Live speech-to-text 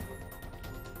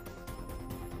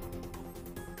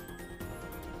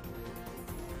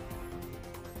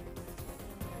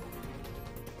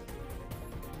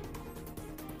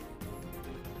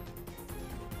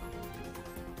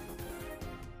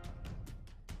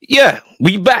Yeah,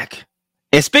 we back.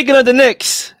 And speaking of the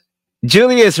Knicks,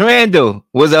 Julius Randle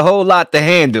was a whole lot to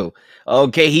handle.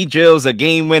 Okay, he drills a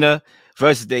game winner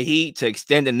versus the Heat to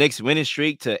extend the Knicks winning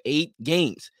streak to 8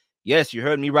 games. Yes, you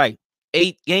heard me right.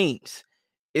 8 games.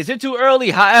 Is it too early,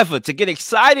 however, to get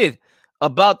excited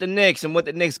about the Knicks and what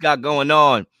the Knicks got going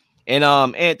on? And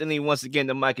Anthony, once again,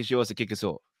 the mic is yours to kick us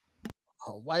off.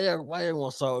 Oh, why you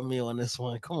gonna start with me on this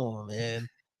one? Come on, man.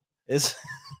 It's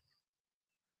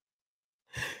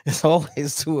it's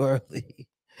always too early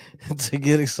to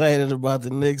get excited about the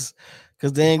Knicks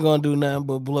because they ain't gonna do nothing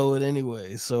but blow it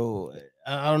anyway. So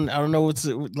I don't know what's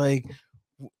like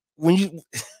when you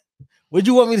what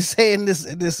you want me to say in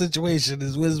this situation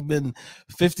is it's been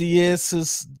 50 years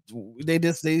since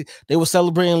they were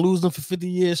celebrating losing for 50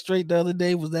 years straight the other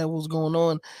day. Was that what was going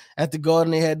on at the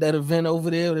Garden? They had that event over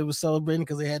there. They were celebrating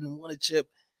because they hadn't won a chip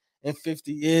in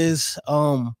 50 years.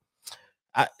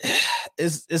 I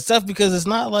it's tough because it's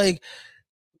not like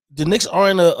the Knicks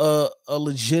aren't a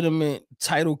legitimate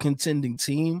title contending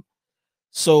team.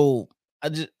 So I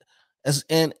just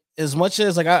as much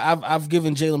as like I've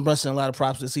given Jalen Brunson a lot of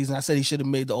props this season. I said he should have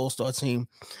made the All-Star team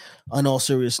in all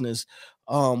seriousness.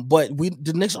 But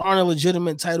the Knicks aren't a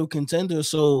legitimate title contender,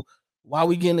 so why are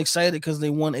we getting excited because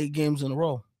they won 8 games in a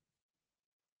row?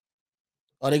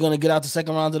 Are they going to get out the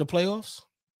second round of the playoffs?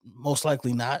 Most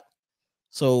likely not.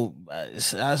 So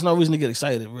there's no reason to get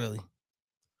excited, really.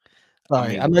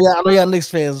 Sorry, I know y'all Knicks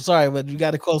fans. I'm sorry, but you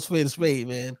got to call spade a spade,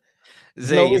 man.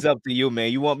 Zay, it's up to you,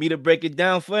 man. You want me to break it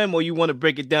down for him, or you want to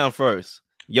break it down first?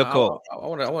 Your call. I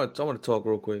want to talk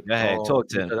real quick. Go ahead, talk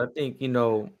to him. Because I think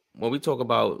when we talk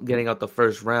about getting out the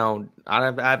first round, I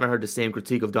haven't heard the same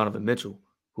critique of Donovan Mitchell,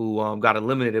 who got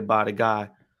eliminated by the guy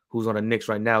who's on the Knicks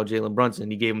right now, Jalen Brunson.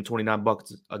 He gave him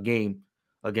 $29 a game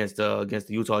against the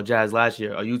Utah Jazz last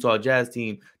year, a Utah Jazz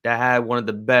team that had one of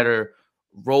the better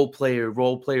role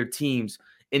player teams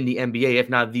in the NBA, if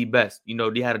not the best.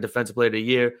 They had a defensive player of the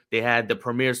year. They had the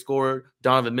premier scorer,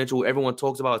 Donovan Mitchell. Everyone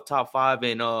talks about his top 5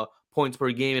 in points per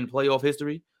game in playoff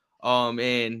history.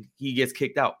 And he gets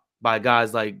kicked out by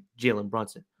guys like Jalen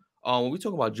Brunson. When we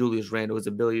talk about Julius Randle, his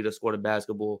ability to score the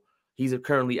basketball, he's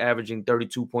currently averaging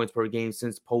 32 points per game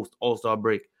since post All-Star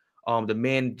break. The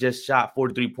man just shot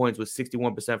 43 points with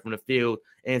 61% from the field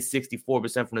and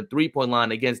 64% from the three-point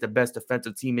line against the best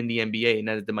defensive team in the NBA, and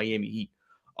that is the Miami Heat.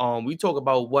 We talk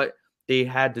about what they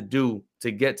had to do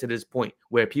to get to this point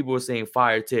where people were saying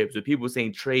fire Tibbs, where people were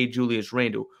saying trade Julius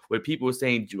Randle, where people were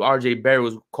saying RJ Barrett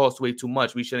was cost way too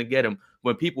much, we shouldn't get him.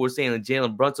 When people were saying that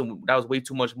Jalen Brunson, that was way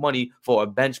too much money for a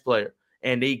bench player.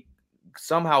 And they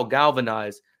somehow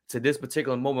galvanized to this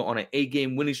particular moment on an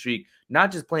 8-game winning streak,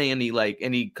 not just playing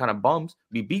any kind of bums.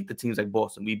 We beat the teams like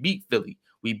Boston. We beat Philly.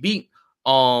 We beat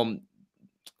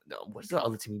what's the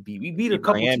other team we beat? We beat a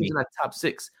couple teams in that top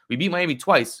 6. We beat Miami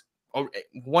twice,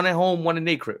 one at home, one in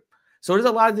their crib. So there's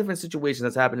a lot of different situations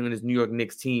that's happening in this New York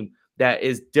Knicks team that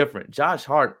is different. Josh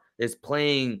Hart is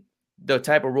playing the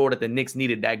type of role that the Knicks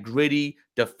needed, that gritty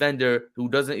defender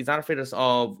he's not afraid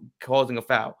of causing a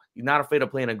foul. He's not afraid of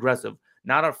playing aggressive,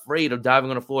 not afraid of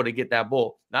diving on the floor to get that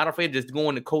ball, not afraid of just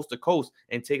going to coast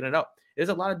and taking it up. There's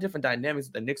a lot of different dynamics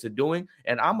that the Knicks are doing,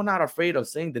 and I'm not afraid of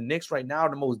saying the Knicks right now are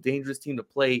the most dangerous team to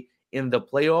play in the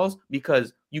playoffs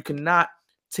because you cannot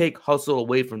take hustle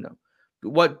away from them.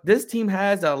 What this team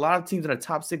has that a lot of teams in the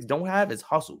top 6 don't have is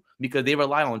hustle because they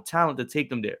rely on talent to take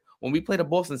them there. When we play the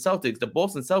Boston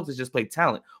Celtics just play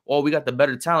talent. Oh, we got the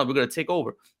better talent. We're going to take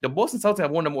over. The Boston Celtics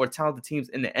have one of the more talented teams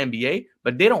in the NBA,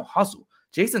 but they don't hustle.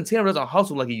 Jason Tatum doesn't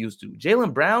hustle like he used to.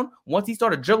 Jaylen Brown, once he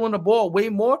started dribbling the ball way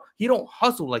more, he don't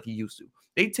hustle like he used to.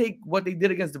 They take what they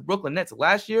did against the Brooklyn Nets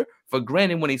last year for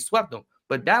granted when they swept them.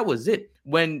 But that was it.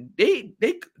 When they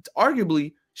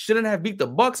arguably shouldn't have beat the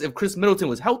Bucks if Chris Middleton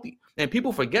was healthy. And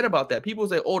people forget about that. People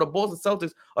say, oh, the Boston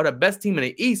Celtics are the best team in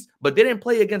the East, but they didn't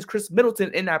play against Chris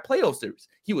Middleton in that playoff series.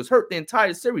 He was hurt the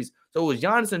entire series. So it was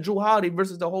Giannis and Jrue Holiday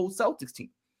versus the whole Celtics team.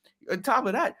 On top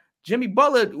of that, Jimmy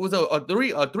Butler was a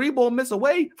three-ball miss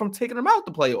away from taking them out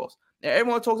the playoffs. And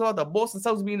everyone talks about the Boston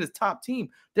Celtics being this top team.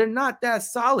 They're not that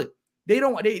solid. They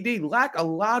lack a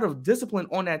lot of discipline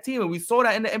on that team. And we saw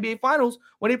that in the NBA Finals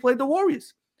when they played the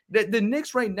Warriors. The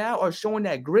Knicks right now are showing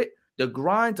that grit, the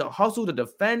grind to hustle, to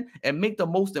defend, and make the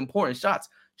most important shots.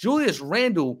 Julius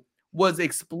Randle was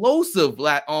explosive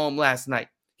last night.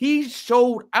 He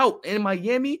showed out in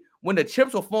Miami when the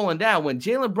chips were falling down, when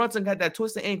Jalen Brunson had that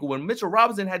twisted ankle, when Mitchell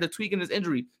Robinson had the tweak in his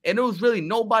injury, and there was really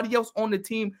nobody else on the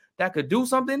team that could do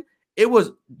something. It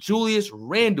was Julius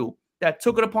Randle that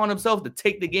took it upon himself to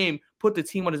take the game, put the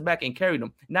team on his back, and carry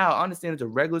them. Now, I understand it's a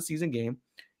regular season game.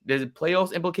 The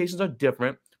playoffs implications are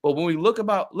different. But when we look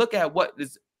at what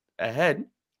is ahead,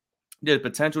 There's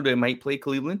potential they might play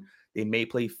Cleveland. They may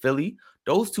play Philly.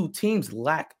 Those two teams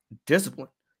lack discipline.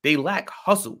 They lack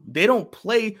hustle. They don't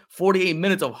play 48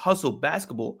 minutes of hustle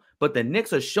basketball, but the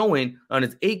Knicks are showing on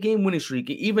its 8-game winning streak,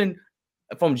 even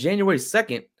from January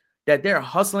 2nd, that they're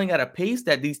hustling at a pace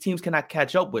that these teams cannot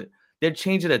catch up with. They're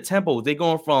changing the tempo. They're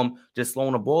going from just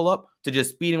slowing the ball up to just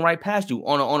speeding right past you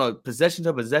on a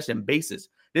possession-to-possession basis.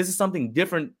 This is something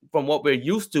different from what we're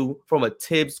used to from a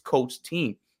Tibbs coach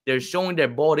team. They're showing they're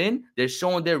bought in. They're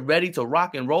showing they're ready to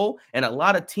rock and roll, and a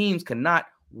lot of teams cannot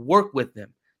work with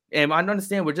them. And I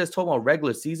understand we're just talking about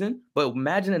regular season, but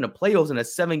imagine in the playoffs in a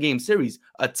 7-game series,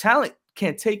 a talent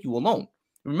can't take you alone.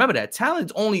 Remember that.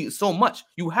 Talent's only so much.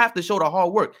 You have to show the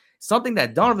hard work. Something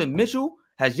that Donovan Mitchell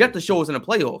has yet to show us in the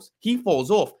playoffs. He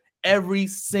falls off every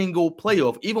single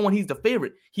playoff. Even when he's the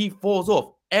favorite, he falls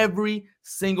off every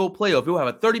single playoff. He'll have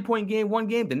a 30-point game one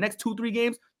game, the next 2-3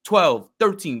 games, 12,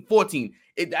 13, 14.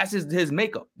 That's his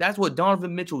makeup. That's what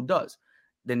Donovan Mitchell does.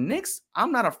 The Knicks,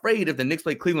 I'm not afraid if the Knicks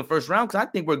play Cleveland first round because I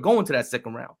think we're going to that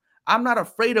second round. I'm not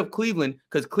afraid of Cleveland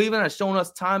because Cleveland has shown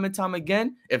us time and time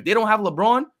again, if they don't have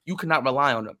LeBron, you cannot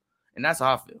rely on them. And that's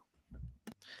how I feel.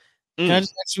 Can I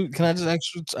just ask you?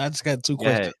 I just got 2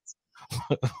 questions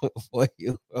for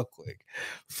you real quick.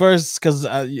 First, because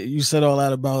you said all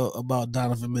that about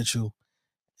Donovan Mitchell,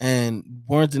 and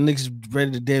weren't the Knicks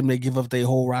ready to damn near give up their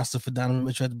whole roster for Donovan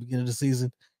Mitchell at the beginning of the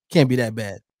season? Can't be that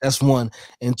bad. That's one.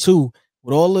 And two,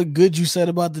 with all the good you said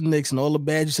about the Knicks and all the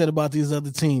bad you said about these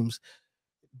other teams,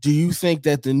 do you think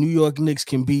that the New York Knicks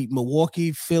can beat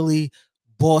Milwaukee, Philly,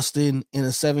 Boston in a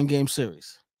 7-game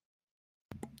series?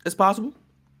 It's possible.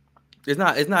 It's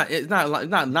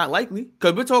not likely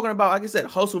because we're talking about, like I said,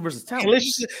 hustle versus talent. At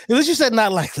least you said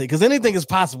not likely because anything is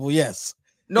possible. Yes.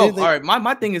 No. Anything. All right.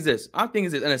 My thing is this. My thing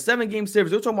is this. In a 7-game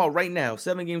series, we're talking about right now.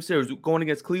 7-game series going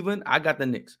against Cleveland. I got the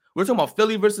Knicks. We're talking about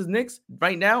Philly versus Knicks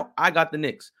right now. I got the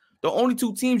Knicks. The only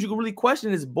 2 teams you can really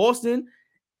question is Boston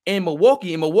and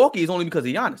Milwaukee. And Milwaukee is only because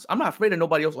of Giannis. I'm not afraid of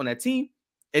nobody else on that team.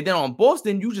 And then on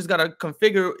Boston, you just got to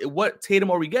configure what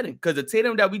Tatum are we getting. Because the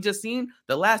Tatum that we just seen,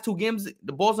 the last 2 games,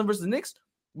 the Boston versus Knicks,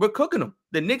 we're cooking them.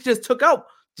 The Knicks just took out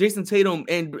Jason Tatum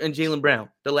and Jaylen Brown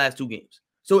the last 2 games.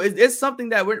 So it's something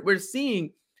that we're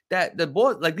seeing that the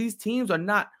boys, like these teams are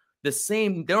not the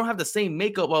same. They don't have the same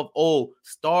makeup of,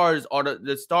 stars are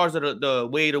the stars are the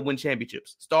way to win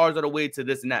championships. Stars are the way to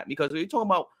this and that. Because when you're talking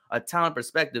about a talent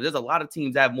perspective, there's a lot of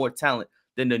teams that have more talent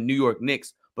than the New York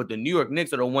Knicks. But the New York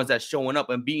Knicks are the ones that's showing up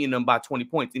and beating them by 20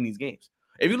 points in these games.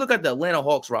 If you look at the Atlanta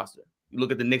Hawks roster, you look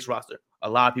at the Knicks roster, a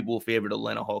lot of people will favor the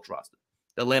Atlanta Hawks roster.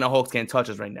 The Atlanta Hawks can't touch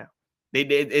us right now.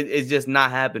 It's just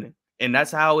not happening. And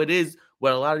that's how it is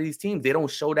with a lot of these teams. They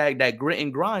don't show that grit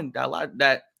and grind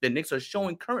that the Knicks are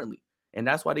showing currently. And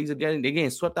that's why they're getting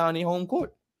swept out in their home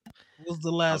court. What was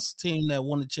the last team that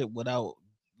won the chip without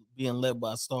being led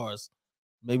by stars?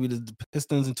 Maybe the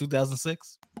Pistons in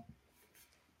 2006?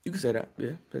 You can say that,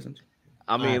 yeah, Pistons.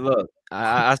 I mean, look,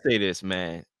 I say this,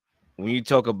 man. When you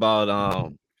talk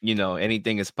about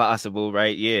anything is possible,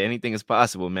 right? Yeah, anything is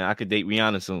possible, man. I could date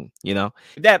Rihanna soon,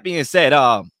 With that being said,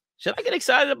 should I get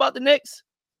excited about the Knicks?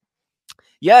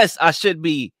 Yes, I should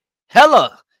be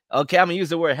hella. Okay, I'm gonna use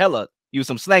the word hella. Use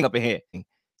some slang up in here.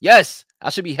 Yes,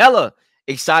 I should be hella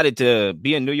excited to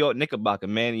be a New York Knickerbocker,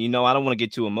 man. I don't want to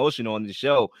get too emotional on the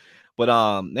show.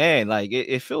 But man, like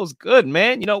it feels good,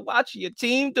 man. Watching your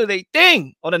team do their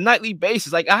thing on a nightly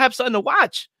basis. Like I have something to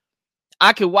watch.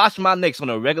 I can watch my Knicks on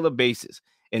a regular basis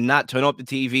and not turn off the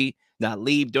TV, not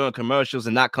leave during commercials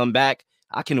and not come back.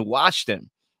 I can watch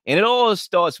them. And it all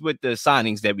starts with the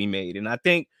signings that we made. And I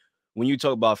think when you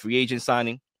talk about free agent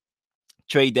signing,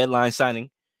 trade deadline signing,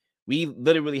 we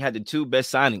literally had the 2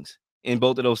 best signings in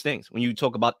both of those things. When you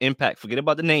talk about impact, forget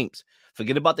about the names.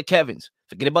 Forget about the Kevins.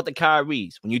 Forget about the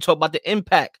Kyries. When you talk about the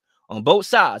impact on both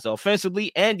sides,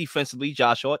 offensively and defensively,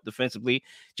 Josh Hart defensively,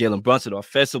 Jalen Brunson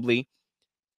offensively,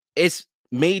 it's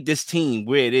made this team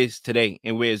where it is today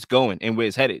and where it's going and where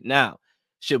it's headed. Now,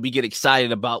 should we get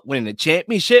excited about winning the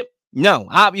championship? No,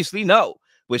 obviously no.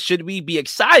 But should we be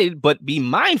excited but be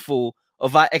mindful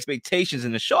of our expectations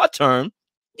in the short term?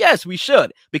 Yes, we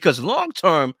should. Because long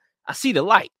term, I see the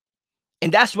light.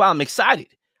 And that's why I'm excited.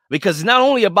 Because it's not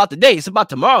only about the day, it's about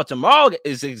tomorrow. Tomorrow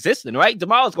is existing, right?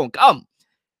 Tomorrow's going to come.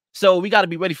 So we got to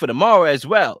be ready for tomorrow as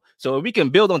well. So if we can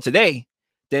build on today,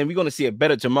 then we're going to see a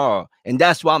better tomorrow. And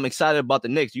that's why I'm excited about the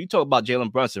Knicks. You talk about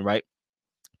Jalen Brunson, right?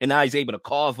 And now he's able to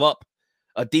carve up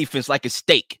a defense like a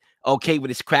steak, okay, with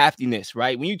his craftiness,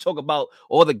 right? When you talk about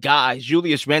all the guys,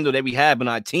 Julius Randle that we have on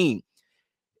our team,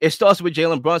 it starts with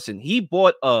Jalen Brunson. He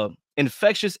brought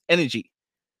infectious energy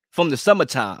from the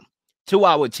summertime to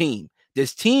our team.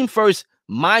 This team first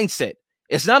mindset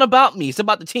It's not about me. It's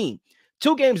about the team.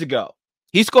 2 games ago,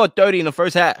 he scored 30 in the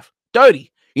first half.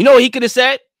 30. You know what he could have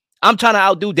said? I'm trying to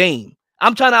outdo Dame.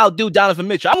 I'm trying to outdo Donovan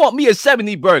Mitchell. I want me a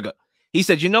 70 burger. He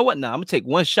said, you know what? Nah, I'm going to take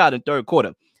one shot in third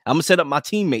quarter. I'm going to set up my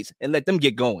teammates and let them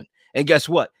get going. And guess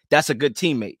what? That's a good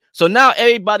teammate. So now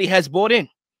everybody has bought in.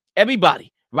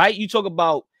 Everybody, right? You talk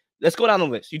about, let's go down the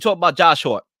list. You talk about Josh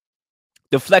Hart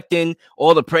deflecting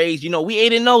all the praise. You know, we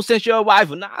 8-0 since your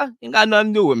arrival. Nah, ain't got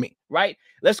nothing to do with me, right?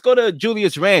 Let's go to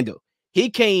Julius Randle. He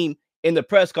came in the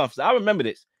press conference. I remember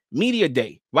this. Media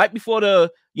day, right before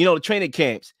the training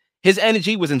camps. His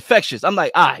energy was infectious. I'm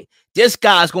like, all right, this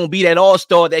guy's going to be that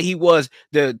all-star that he was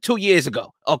the 2 years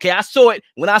ago. Okay, I saw it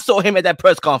when I saw him at that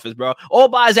press conference, bro. All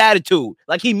by his attitude.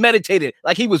 Like he meditated.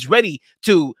 Like he was ready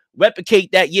to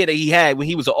replicate that year that he had when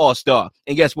he was an all-star.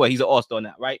 And guess what? He's an all-star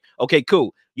now, right? Okay,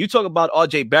 cool. You talk about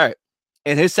R.J. Barrett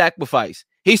and his sacrifice.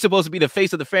 He's supposed to be the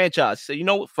face of the franchise. So you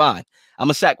know what? Fine. I'm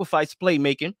going to sacrifice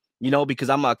playmaking, because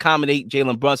I'm going to accommodate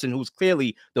Jalen Brunson, who's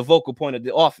clearly the vocal point of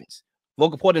the offense.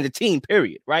 Vocal point of the team,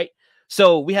 period, right?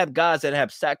 So we have guys that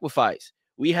have sacrifice.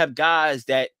 We have guys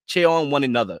that cheer on one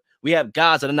another. We have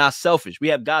guys that are not selfish. We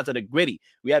have guys that are gritty.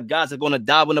 We have guys that are going to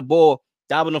dive on the ball,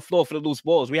 dive on the floor for the loose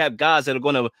balls. We have guys that are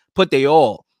going to put their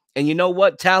all. And you know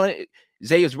what? Talent,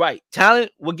 Zay is right.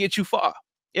 Talent will get you far.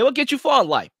 It will get you far in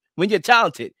life when you're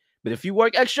talented. But if you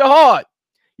work extra hard,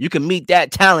 you can meet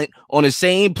that talent on the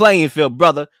same playing field,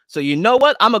 brother. So you know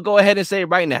what? I'm going to go ahead and say it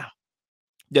right now.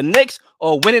 The Knicks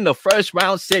are winning the first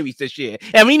round series this year.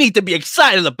 And we need to be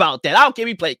excited about that. I don't care if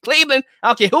we play Cleveland. I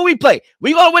don't care who we play.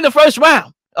 We're going to win the first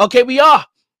round. Okay, we are.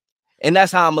 And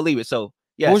that's how I'm going to leave it. So,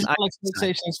 yes. What was your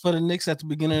expectations for the Knicks at the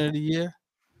beginning of the year?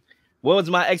 What was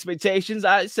my expectations?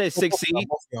 I said 6 seed.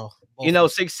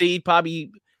 Both 6 seed,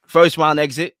 probably first round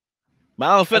exit. But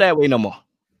I don't feel that way no more.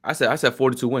 I said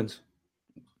 42 wins.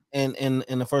 And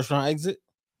in the first round exit?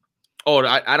 Oh,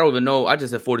 I don't even know. I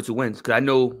just said 42 wins because I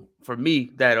know for me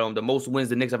that the most wins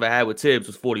the Knicks ever had with Tibbs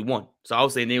was 41. So I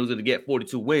was saying they was going to get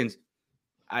 42 wins.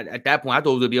 At that point, I thought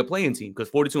it was going to be a playing team because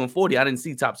 42 and 40, I didn't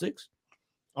see top 6.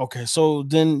 Okay, so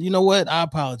then you know what? I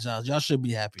apologize. Y'all should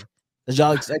be happy. Because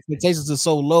y'all expectations are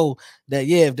so low that,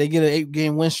 if they get an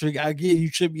 8-game win streak, you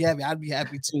should be happy. I'd be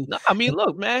happy too. No, I mean,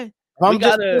 look, man. We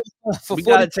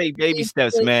gotta take baby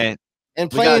steps, man.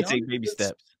 And we gotta take baby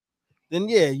steps. Then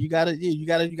you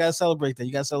gotta celebrate that.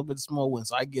 You gotta celebrate the small wins.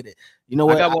 So I get it. You know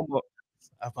what? I got one more.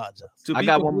 I apologize. I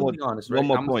got one more. Honest, right? One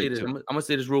more I'm point. gonna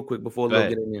say this real quick before Lil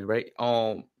get in, right?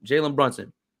 Jalen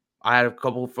Brunson. I had a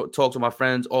couple of talks with my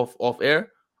friends off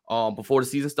air. Before the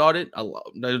season started,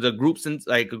 the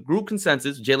group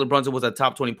consensus, Jalen Brunson was a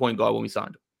top 20 point guard when we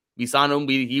signed him. We signed him.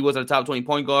 He was a top 20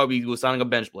 point guard. We were signing a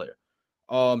bench player.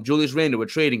 Julius Randle, we're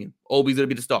trading him. Obi's gonna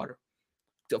be the starter.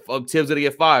 Tibbs gonna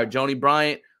get fired. Johnny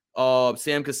Bryant.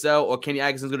 Sam Cassell or Kenny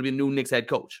Atkinson's going to be the new Knicks head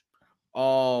coach.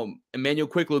 Emmanuel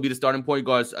Quickly will be the starting point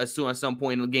guard at some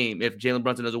point in the game if Jalen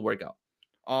Brunson doesn't work out.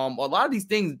 A lot of these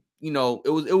things, it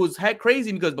was heck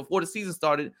crazy because before the season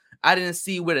started, I didn't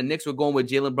see where the Knicks were going with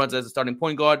Jalen Brunson as a starting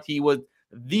point guard. He was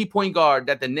the point guard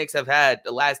that the Knicks have had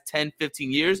the last 10,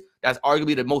 15 years. That's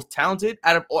arguably the most talented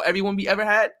out of everyone we ever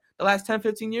had the last 10,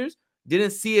 15 years.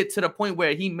 Didn't see it to the point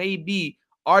where he may be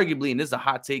arguably, and this is a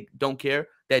hot take, don't care,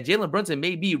 that Jalen Brunson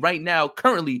may be right now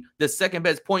currently the second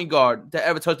best point guard to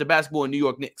ever touch the basketball in New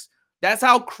York Knicks. That's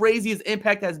how crazy his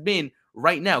impact has been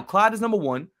right now. Clyde is number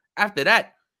 1. After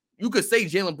that, you could say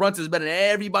Jalen Brunson is better than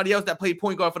everybody else that played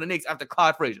point guard for the Knicks after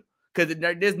Clyde Frazier because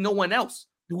there's no one else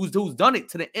who's done it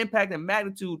to the impact and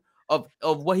magnitude of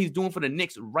what he's doing for the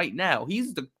Knicks right now.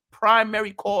 He's the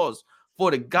primary cause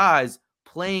for the guys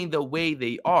playing the way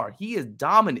they are. He is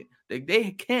dominant.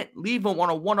 They can't leave him on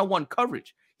a one-on-one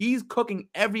coverage. He's cooking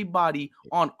everybody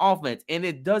on offense, and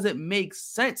it doesn't make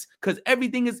sense because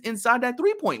everything is inside that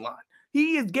three-point line.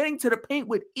 He is getting to the paint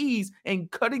with ease and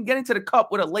getting to the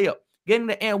cup with a layup, getting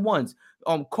the and ones,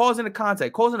 causing the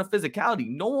contact, causing the physicality.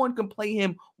 No one can play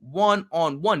him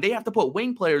one-on-one. They have to put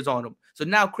wing players on him. So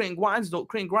now Creighton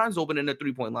Grimes open in the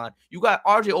three-point line. You got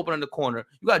RJ open in the corner.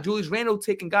 You got Julius Randle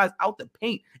taking guys out the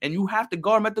paint, and you have to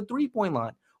guard him at the three-point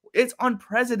line. It's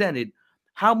unprecedented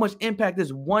how much impact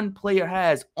this one player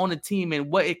has on the team and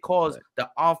what it caused the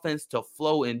offense to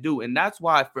flow and do. And that's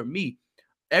why, for me,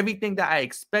 everything that I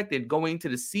expected going into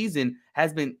the season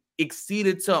has been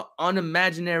exceeded to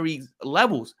unimaginary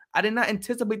levels. I did not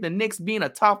anticipate the Knicks being a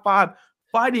top 5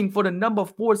 fighting for the number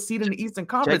 4 seed in the Eastern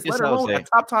Conference, let alone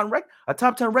a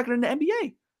top 10 record in the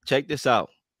NBA. Check this out,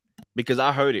 because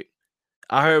I heard it.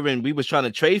 I heard when we was trying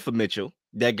to trade for Mitchell,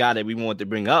 that guy that we wanted to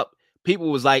bring up,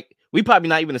 people was like, we probably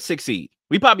not even a 6 seed.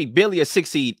 We probably barely a 6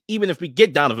 seed, even if we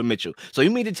get Donovan Mitchell. So you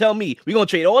mean to tell me we're going to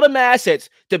trade all the assets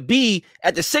to be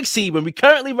at the 6 seed when we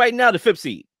currently right now the 5th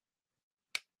seed?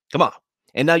 Come on.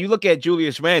 And now you look at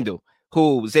Julius Randle,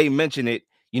 who Zay mentioned it,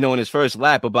 in his first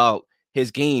lap about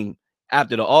his game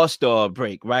after the All-Star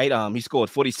break, right? He scored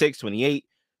 46, 28,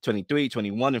 23,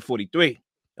 21, and 43.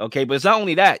 Okay, but it's not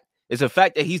only that. It's the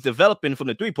fact that he's developing from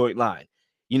the three-point line,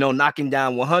 knocking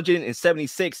down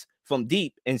 176 from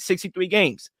deep in 63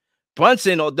 games.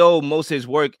 Brunson, although most of his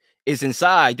work is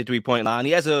inside the three-point line,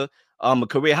 he has a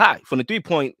career high from the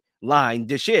three-point line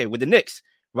this year with the Knicks,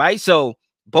 right? So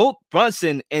both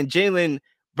Brunson and Jaylen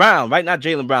Brown, right? Not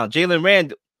Jaylen Brown,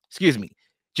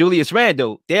 Julius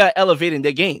Randle, they are elevating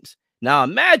their games. Now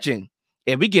imagine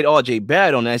if we get RJ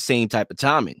Barrett on that same type of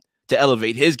timing to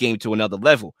elevate his game to another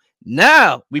level.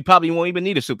 Now we probably won't even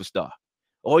need a superstar.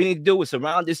 All you need to do is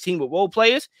surround this team with role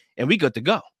players, and we good to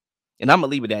go. And I'm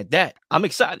gonna leave it at that. I'm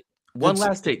excited. One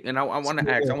last take, and I want to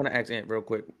ask Ant real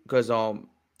quick because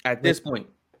at this point,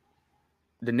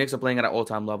 the Knicks are playing at an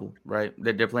all-time level, right?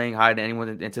 They're playing higher than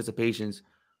anyone's anticipations.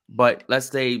 But let's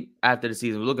say after the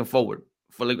season, we're looking forward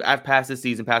for I've passed this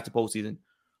season, past the postseason.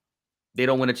 They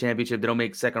don't win a championship, they don't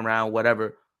make second round,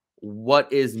 whatever.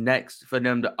 What is next for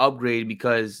them to upgrade?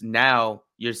 Because now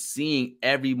you're seeing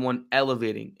everyone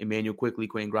elevating. Emmanuel Quickley,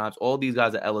 Quentin Grimes, all these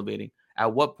guys are elevating.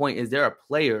 At what point is there a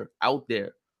player out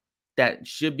there that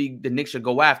the Knicks should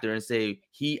go after and say,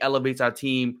 he elevates our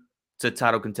team to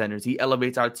title contenders. He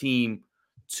elevates our team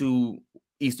to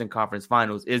Eastern Conference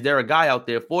Finals. Is there a guy out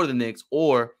there for the Knicks,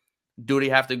 or do they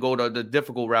have to go to the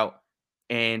difficult route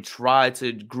and try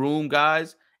to groom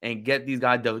guys and get these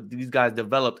guys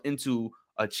developed into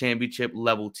a championship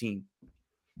level team?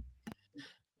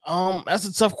 That's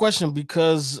a tough question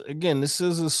because again, this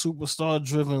is a superstar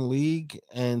driven league,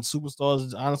 and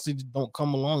superstars honestly don't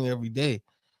come along every day.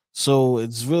 So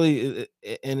it's really,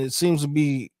 and it seems to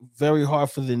be very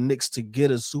hard for the Knicks to get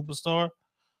a superstar.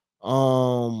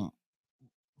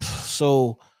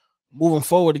 So moving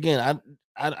forward, again,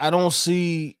 I don't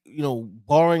see,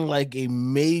 barring like a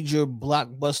major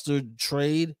blockbuster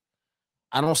trade,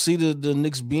 I don't see the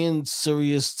Knicks being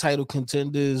serious title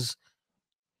contenders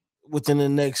within the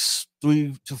next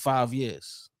 3 to 5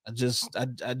 years. I just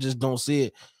don't see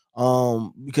it.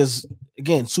 Because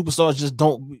again, superstars just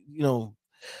don't,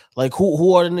 like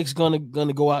who are the Knicks gonna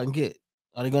go out and get?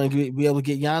 Are they gonna be able to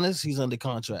get Giannis? He's under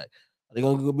contract. Are they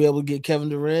gonna be able to get Kevin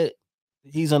Durant?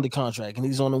 He's under contract and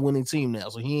he's on a winning team now,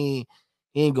 so he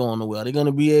ain't going nowhere. Are they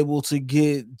gonna be able to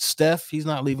get Steph? He's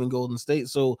not leaving Golden State,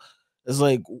 so it's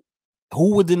like,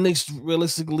 who would the Knicks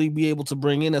realistically be able to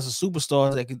bring in as a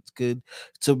superstar that could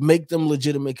to make them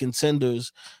legitimate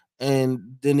contenders?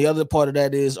 And then the other part of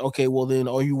that is, okay, well then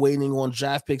are you waiting on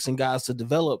draft picks and guys to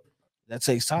develop? That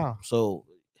takes time. So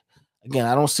again,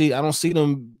 I don't see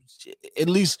them, at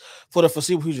least for the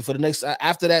foreseeable future. For the next,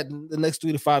 after that, the next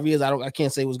 3 to 5 years, I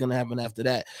can't say what's going to happen after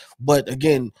that. But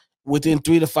again, within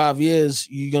 3 to 5 years,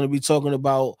 you're going to be talking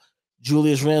about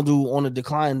Julius Randle on a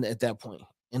decline at that point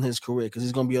in his career, because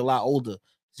he's going to be a lot older.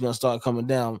 He's going to start coming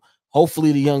down.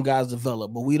 Hopefully the young guys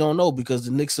develop, but we don't know because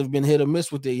the Knicks have been hit or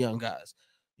miss with their young guys.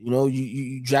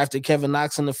 You drafted Kevin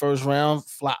Knox in the first round,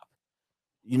 flop.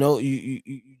 You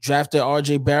drafted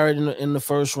RJ Barrett in the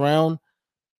first round.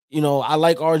 I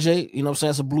like RJ, I'm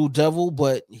saying, it's a Blue Devil,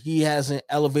 but he hasn't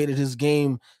elevated his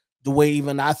game the way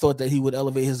even I thought that he would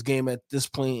elevate his game at this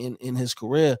point in his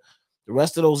career. The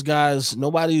rest of those guys,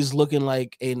 nobody's looking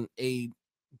like a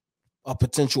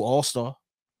potential all-star.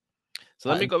 So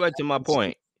let me go back to my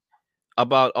point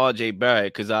about RJ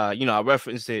Barrett, because I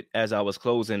referenced it as I was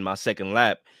closing my second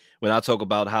lap when I talk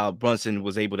about how Brunson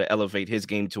was able to elevate his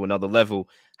game to another level,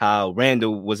 how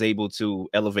Randle was able to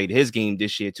elevate his game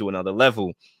this year to another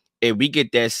level. If we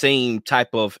get that same type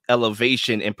of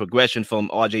elevation and progression from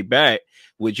RJ Barrett,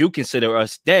 would you consider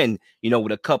us then,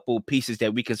 with a couple pieces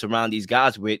that we can surround these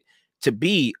guys with, to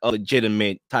be a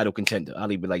legitimate title contender? I'll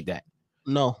leave it like that.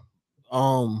 No.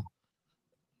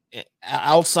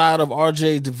 Outside of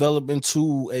RJ developing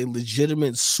to a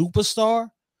legitimate superstar,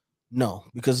 no,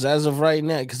 because as of right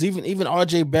now, because even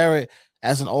RJ Barrett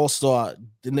as an all-star,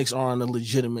 the Knicks aren't a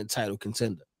legitimate title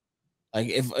contender. Like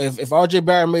if RJ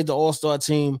Barrett made the all-star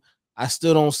team, I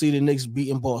still don't see the Knicks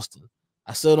beating Boston.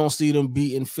 I still don't see them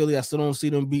beating Philly. I still don't see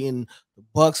them beating the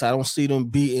Bucks. I don't see them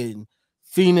beating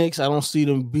Phoenix. I don't see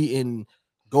them beating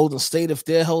Golden State if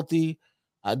they're healthy.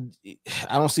 I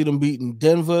don't see them beating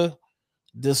Denver.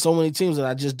 There's so many teams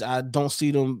that I don't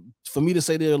see them. For me to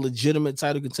say they're a legitimate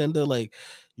title contender, like,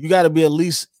 you got to be at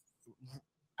least,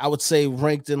 I would say,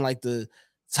 ranked in like the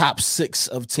top 6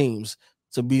 of teams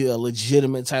to be a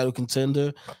legitimate title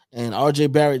contender. And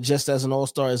RJ Barrett, just as an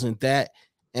all-star, isn't that.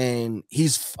 And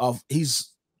he's a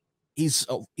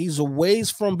ways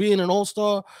from being an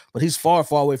all-star, but he's far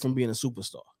away from being a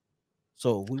superstar.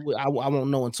 So I won't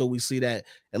know until we see that,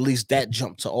 at least that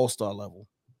jump to all-star level.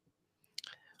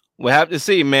 We'll have to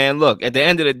see, man. Look, at the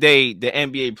end of the day, the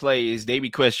NBA players, they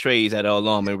request trades at an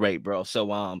alarming rate, bro. So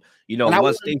you know,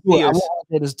 once they feel I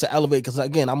want RJ to elevate, because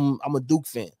again, I'm a Duke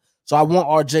fan. So I want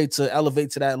RJ to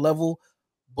elevate to that level,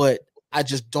 but I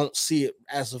just don't see it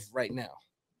as of right now.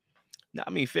 I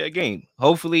mean, fair game.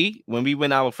 Hopefully, when we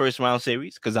win our first round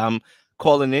series, because I'm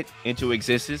calling it into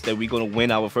existence that we're going to win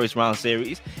our first round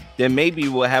series, then maybe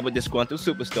we'll have a disgruntled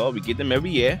superstar. We get them every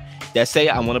year that say,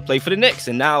 I want to play for the Knicks.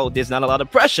 And now there's not a lot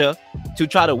of pressure to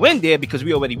try to win there because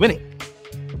we already winning.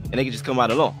 And they can just come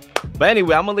out alone. But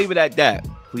anyway, I'm going to leave it at that.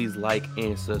 Please like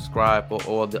and subscribe for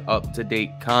all the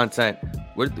up-to-date content.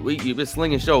 You've been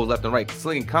slinging shows left and right,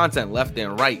 slinging content left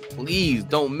and right. Please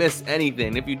don't miss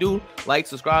anything. If you do, like,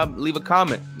 subscribe, leave a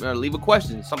comment, or leave a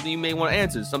question, something you may want to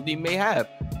answer, something you may have.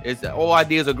 All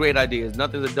ideas are great ideas.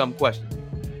 Nothing's a dumb question.